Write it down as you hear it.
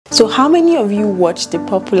So how many of you watched the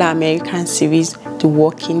popular American series The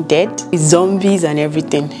Walking Dead with zombies and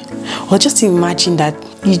everything? Or just imagine that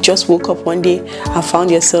you just woke up one day and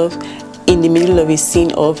found yourself in the middle of a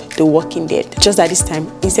scene of The Walking Dead. Just that this time,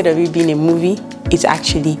 instead of it being a movie, it's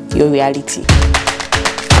actually your reality.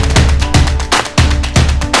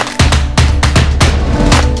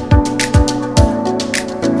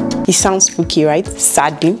 It sounds spooky, right?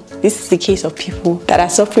 Sadly, this is the case of people that are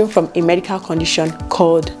suffering from a medical condition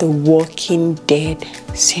called the Walking Dead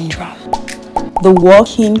syndrome. The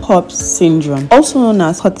walking corpse syndrome, also known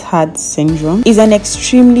as Cotard syndrome, is an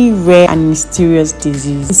extremely rare and mysterious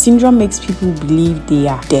disease. The syndrome makes people believe they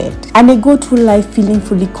are dead, and they go through life feeling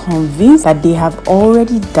fully convinced that they have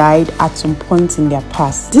already died at some point in their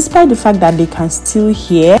past, despite the fact that they can still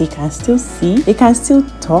hear, they can still see, they can still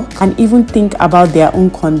talk, and even think about their own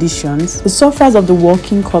conditions. The sufferers of the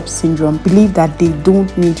walking corpse syndrome believe that they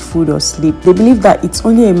don't need food or sleep. They believe that it's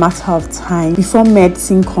only a matter of time before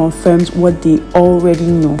medicine confirms what they already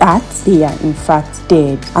know, that they are in fact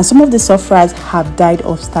dead. And some of the sufferers have died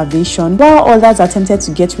of starvation, while others attempted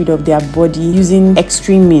to get rid of their body using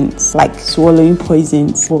extreme means like swallowing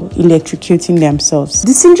poisons or electrocuting themselves.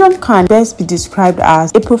 The syndrome can best be described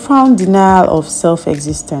as a profound denial of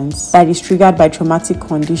self-existence that is triggered by traumatic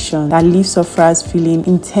conditions that leave sufferers feeling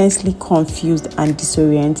intensely confused and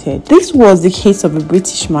disoriented. This was the case of a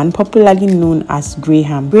British man popularly known as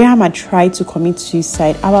Graham. Graham had tried to commit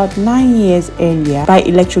suicide about 9 years earlier by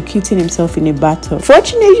electrocuting himself in a battle.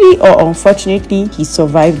 Fortunately or unfortunately, he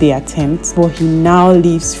survived the attempt, but he now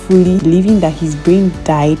lives fully believing that his brain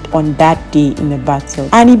died on that day in the battle,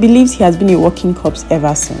 and he believes he has been a walking corpse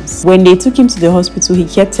ever since. When they took him to the hospital, he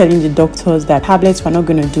kept telling the doctors that tablets were not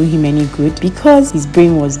going to do him any good because his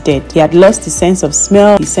brain was dead. He had lost his sense of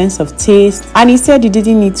smell, his sense of taste, and he said he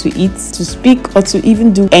didn't need to eat, to speak, or to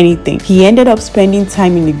even do anything. He ended up spending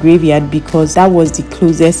time in the graveyard because that was the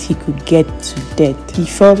closest he could get to death. He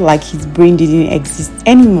felt like his brain didn't exist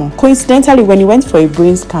anymore. Coincidentally, when he went for a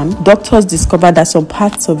brain scan, doctors discovered that some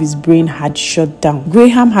parts of his brain had shut down.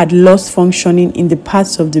 Graham had lost functioning in the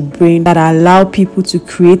parts of the brain that allow people to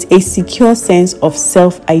create a secure sense of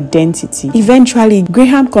self-identity. Eventually,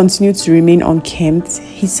 Graham continued to remain unkempt.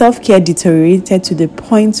 His self-care deteriorated to the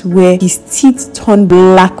point where his teeth turned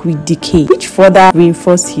black with decay, which further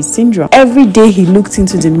reinforced his syndrome. Every day he looked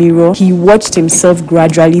into the mirror, he watched himself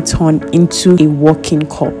gradually turn into a walking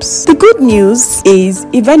corpse. The good news is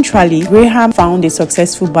eventually Graham found a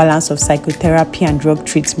successful balance of psychotherapy and drug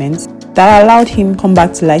treatment that allowed him come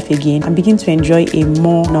back to life again and begin to enjoy a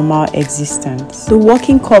more normal existence. The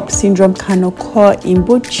walking corpse syndrome can occur in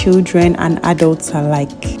both children and adults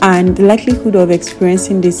alike, and the likelihood of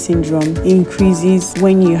experiencing this syndrome increases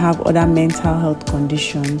when you have other mental health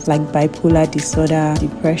conditions like bipolar disorder,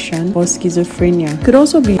 depression, or schizophrenia. It could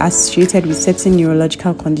also be associated with certain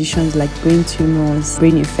neurological conditions like brain tumors,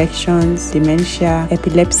 brain infections, dementia,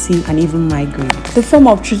 epilepsy, and even migraine. The form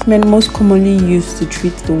of treatment most commonly used to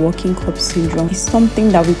treat the walking corpse syndrome is something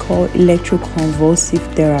that we call electroconvulsive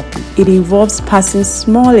therapy. It involves passing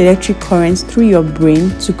small electric currents through your brain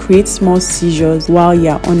to create small seizures while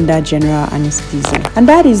you're under general anesthesia. And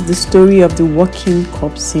that is the story of the walking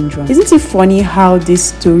corpse syndrome. Isn't it funny how this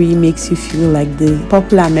story makes you feel like the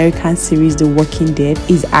popular American series The Walking Dead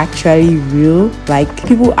is actually real? Like,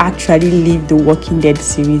 people actually live the Walking Dead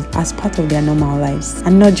series as part of their normal lives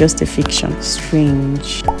and not just a fiction.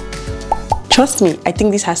 Strange. Trust me, I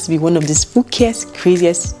think this has to be one of the spookiest,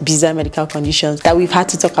 craziest, bizarre medical conditions that we've had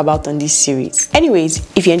to talk about on this series. Anyways,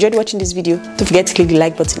 if you enjoyed watching this video, don't forget to click the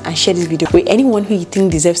like button and share this video with anyone who you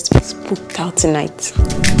think deserves to be spooked out tonight.